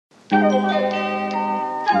And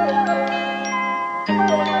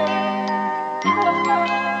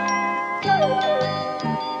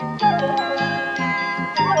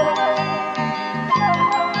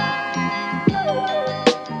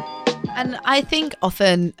I think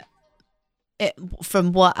often,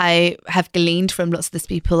 from what I have gleaned from lots of the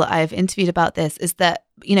people I've interviewed about this, is that,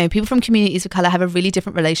 you know, people from communities of color have a really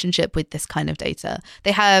different relationship with this kind of data.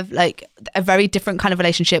 They have like a very different kind of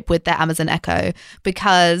relationship with their Amazon Echo,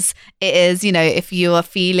 because it is, you know, if you are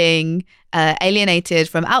feeling alienated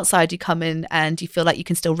from outside, you come in and you feel like you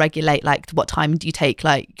can still regulate like what time do you take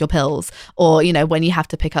like your pills, or, you know, when you have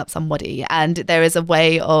to pick up somebody. And there is a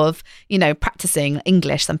way of, you know, practicing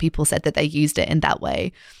English. Some people said that they used it in that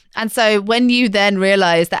way. And so when you then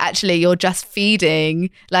realize that actually you're just feeding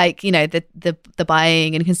like, you know, the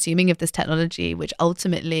buying and consuming of this technology, which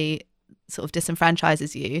ultimately sort of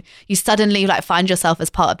disenfranchises you, you suddenly like find yourself as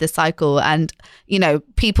part of this cycle. And, you know,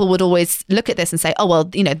 people would always look at this and say, oh, well,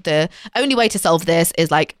 you know, the only way to solve this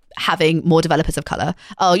is like having more developers of color.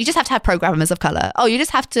 Oh, you just have to have programmers of color. Oh, you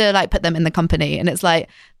just have to like put them in the company. And it's like,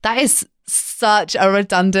 that is such a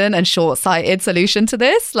redundant and short-sighted solution to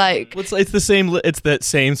this. Like, it's that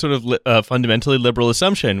same sort of fundamentally liberal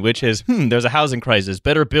assumption, which is, there's a housing crisis,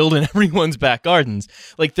 better build in everyone's back gardens.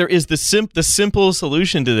 Like, there is the simple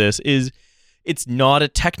solution to this is, it's not a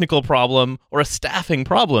technical problem or a staffing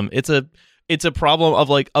problem. It's a problem of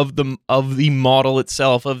the model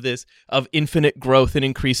itself, of infinite growth and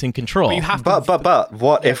increasing control. But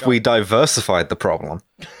what if we diversified the problem?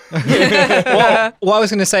 Well, what I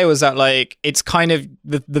was going to say was that like it's kind of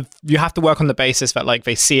you have to work on the basis that like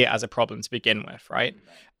they see it as a problem to begin with, right?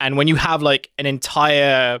 And when you have like an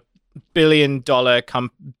entire billion dollar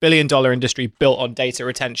industry built on data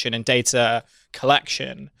retention and data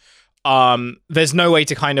collection, there's no way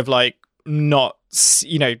to kind of like not,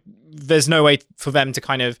 you know, there's no way for them to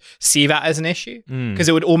kind of see that as an issue, because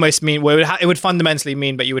it would almost mean, well, it would fundamentally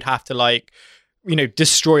mean that you would have to like, you know,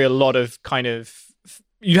 destroy a lot of kind of,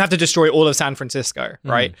 you'd have to destroy all of San Francisco,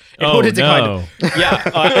 right? In order to kind of, yeah.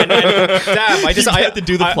 Damn, I have to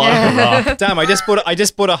do the plot. Damn, I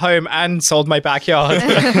just bought a home and sold my backyard.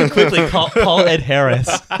 Quickly call Ed Harris.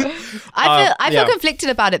 I feel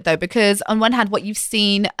conflicted about it though, because on one hand, what you've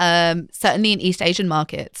seen, certainly in East Asian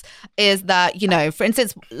markets, is that, you know, for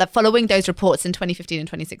instance, following those reports in 2015 and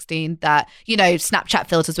 2016 that, you know, Snapchat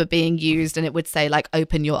filters were being used and it would say like,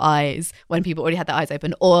 open your eyes when people already had their eyes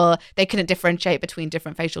open, or they couldn't differentiate between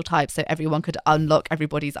different facial types, so everyone could unlock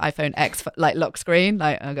everybody's iPhone X like lock screen.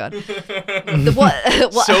 Like, oh god, what?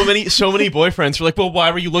 So many boyfriends were like, well,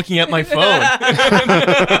 why were you looking at my phone?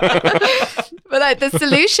 But like the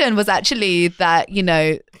solution was actually that, you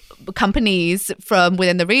know, companies from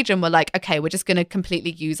within the region were like, okay, we're just going to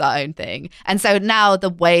completely use our own thing. And so now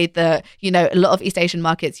the way that, you know, a lot of East Asian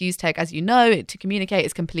markets use tech, as you know, to communicate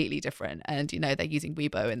is completely different. And, you know, they're using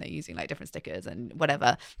Weibo and they're using like different stickers and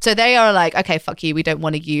whatever. So they are like, okay, fuck you. We don't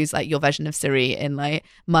want to use like your version of Siri in like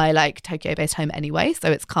my like Tokyo based home anyway.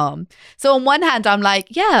 So it's calm. So on one hand, I'm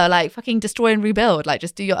like, yeah, like fucking destroy and rebuild, like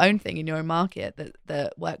just do your own thing in your own market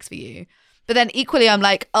that works for you. But then equally, I'm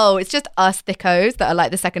like, oh, it's just us thickos that are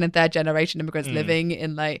like the second and third generation immigrants living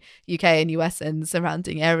in like UK and US and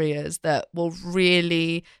surrounding areas that will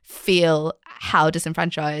really feel how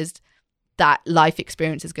disenfranchised that life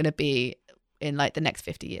experience is going to be in like the next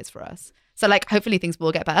 50 years for us. So like, hopefully things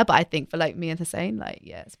will get better. But I think for like me and Hussein, like,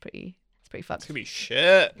 yeah, it's pretty fucked. It's gonna be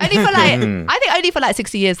shit. Only for like, I think only for like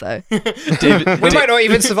 60 years though. We might not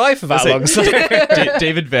even survive for that long. So.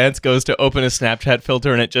 David Vance goes to open a Snapchat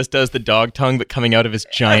filter and it just does the dog tongue, but coming out of his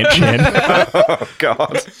giant chin. Oh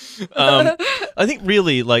god. I think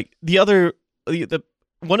really like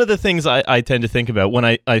one of the things I tend to think about when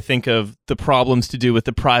I think of the problems to do with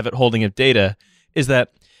the private holding of data is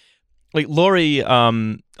that like Lori,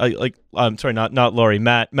 not Lori,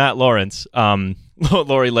 Matt Lawrence,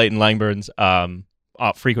 Lori Leighton Langburn's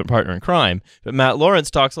frequent partner in crime, but Matt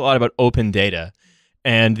Lawrence talks a lot about open data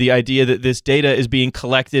and the idea that this data is being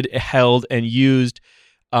collected, held, and used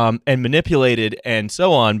and manipulated and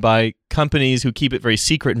so on by companies who keep it very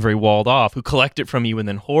secret and very walled off, who collect it from you and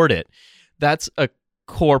then hoard it. That's a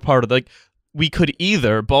core part of like we could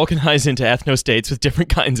either balkanize into ethno-states with different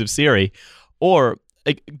kinds of Siri, or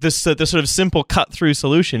like the sort of simple cut-through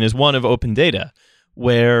solution is one of open data,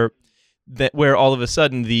 where all of a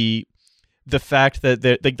sudden the fact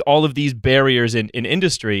that all of these barriers in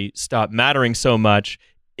industry stop mattering so much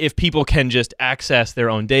if people can just access their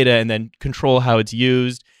own data and then control how it's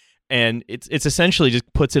used. And it's essentially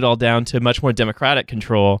just puts it all down to much more democratic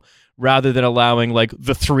control rather than allowing like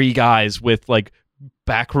the three guys with like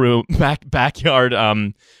backyard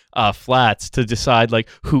flats to decide like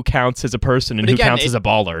who counts as a person and But who again, counts as a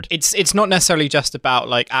bollard. It's not necessarily just about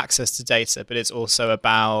like access to data, but it's also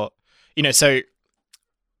about, so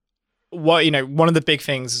what, one of the big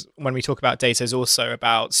things when we talk about data is also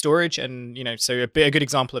about storage. And, so a good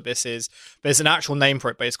example of this is there's an actual name for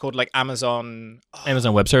it, but it's called like Amazon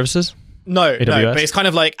Web Services? No, AWS? but it's kind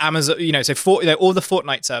of like Amazon, so all the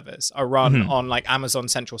Fortnite servers are run on like Amazon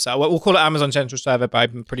Central Server. We'll call it Amazon Central Server, but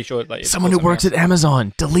I'm pretty sure like Someone who works at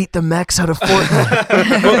Amazon, delete the mechs out of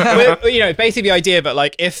Fortnite. Basically the idea, but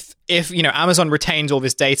like if Amazon retains all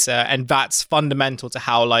this data, and that's fundamental to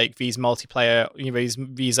how like these multiplayer,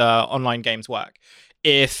 these online games work.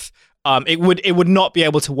 If it would not be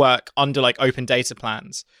able to work under like open data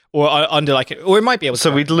plans, or under like, or it might be able to.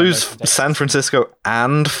 So we'd lose San Francisco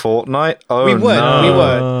and Fortnite. Oh, we would.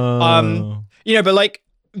 no. But like,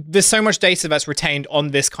 there's so much data that's retained on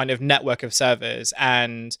this kind of network of servers,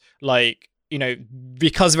 and like,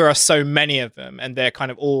 because there are so many of them, and they're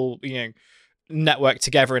kind of all networked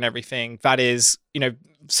together and everything. That is,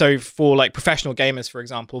 so for like professional gamers, for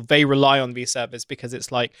example, they rely on these servers because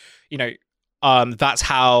it's like, that's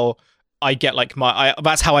how I get like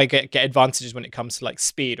that's how I get advantages when it comes to like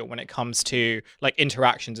speed, or when it comes to like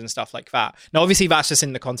interactions and stuff like that. Now, obviously that's just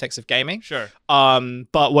in the context of gaming. Sure.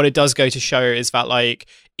 But what it does go to show is that like,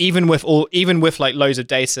 even with like loads of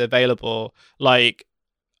data available, like,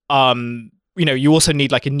 you also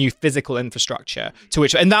need like a new physical infrastructure to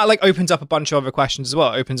which, and that like opens up a bunch of other questions as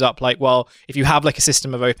well. It opens up like, well, if you have like a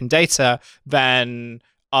system of open data, then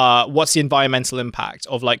what's the environmental impact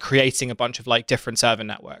of like creating a bunch of like different server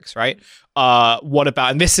networks, right? What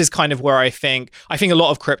about, and this is kind of where I think a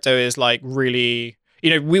lot of crypto is like really,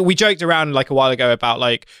 we joked around like a while ago about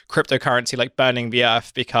like cryptocurrency like burning the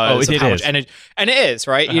earth because of how much energy, and it is,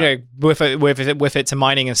 right? With it to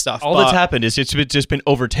mining and stuff. All that's happened is it's just been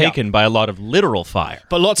overtaken by a lot of literal fire.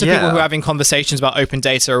 But lots of people who are having conversations about open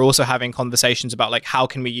data are also having conversations about like, how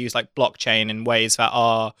can we use like blockchain in ways that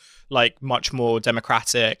are like much more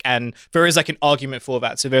democratic, and there is like an argument for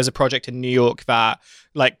that. So there's a project in New York that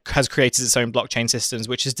like has created its own blockchain systems,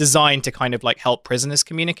 which is designed to kind of like help prisoners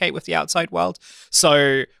communicate with the outside world.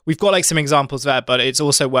 So we've got like some examples there, but it's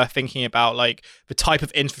also worth thinking about like the type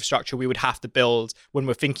of infrastructure we would have to build when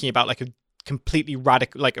we're thinking about like a completely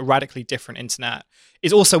radically different internet,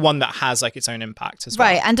 is also one that has like its own impact as well.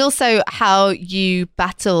 Right, and also how you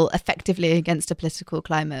battle effectively against a political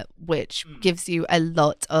climate, which gives you a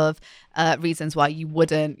lot of reasons why you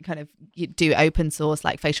wouldn't kind of do open source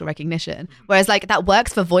like facial recognition. Whereas like that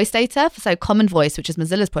works for voice data, so Common Voice, which is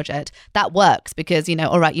Mozilla's project, that works because,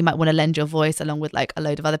 all right, you might want to lend your voice along with like a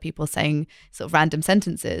load of other people saying sort of random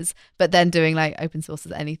sentences, but then doing like open source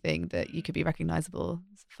as anything that you could be recognizable,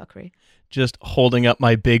 it's fuckery. Just holding up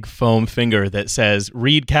my big foam finger that says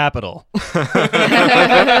 "Read Capital." Well,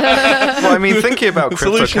 I mean, thinking about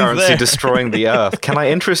Solution's cryptocurrency there. destroying the earth, can I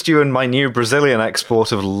interest you in my new Brazilian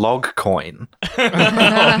export of Logcoin?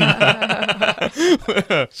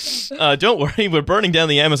 Don't worry, we're burning down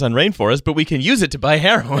the Amazon rainforest, but we can use it to buy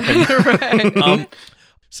heroin.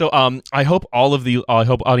 So I hope all of the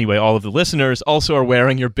listeners also are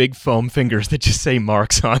wearing your big foam fingers that just say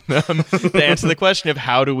marks on them to answer the question of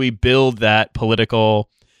how do we build that political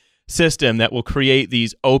system that will create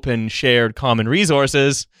these open, shared, common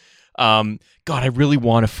resources. God, I really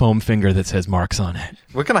want a foam finger that says marks on it.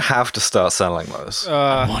 We're gonna have to start selling those.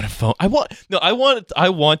 I want a foam. I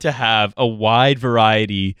want to have a wide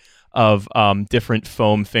variety of different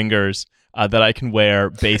foam fingers that I can wear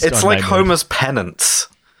based on. It's like my Homer's penance.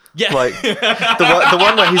 Yeah. Like the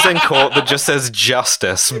one where he's in court that just says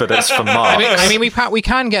justice, but it's for marks. I mean, we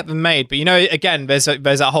can get them made, but again, there's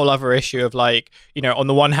that whole other issue of like, on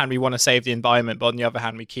the one hand we want to save the environment, but on the other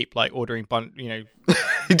hand we keep like ordering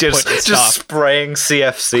just spraying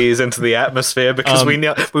CFCs into the atmosphere because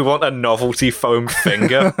we want a novelty foam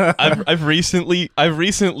finger. I've recently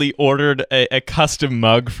ordered a custom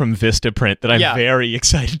mug from Vistaprint that I'm very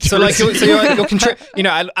excited to. So like, receive.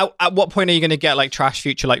 at what point are you going to get like Trash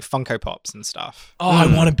Future like Funko Pops and stuff? Oh, I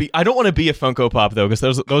don't want to be a Funko Pop though,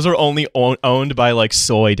 because those are only owned by like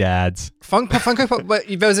soy dads. Funko Pop, but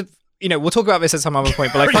there was a. We'll talk about this at some other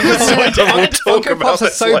point, but like Funko Pops are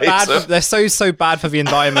so bad. They're so bad for the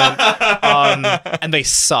environment, and they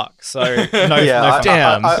suck. So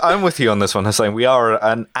damn. I'm with you on this one, Hussein. We are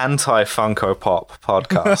an anti-Funko Pop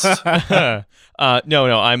podcast.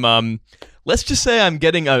 No. I'm let's just say I'm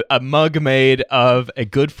getting a mug made of a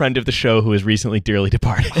good friend of the show who is recently dearly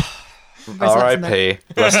departed. R.I.P.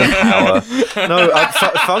 Rest in power. No,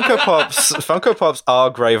 Funko Pops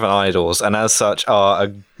are graven idols, and as such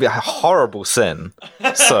are a horrible sin.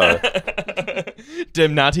 So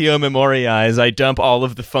Damnatio Memoriae as I dump all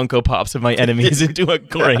of the Funko Pops of my enemies into a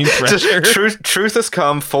grain thresher. Truth has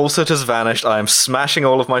come, falsehood has vanished. I am smashing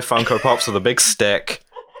all of my Funko Pops with a big stick.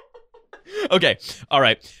 Okay, all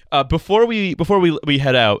right. Before we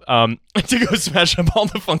head out, to go smash up all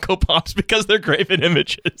the Funko Pops because they're graven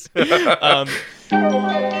images.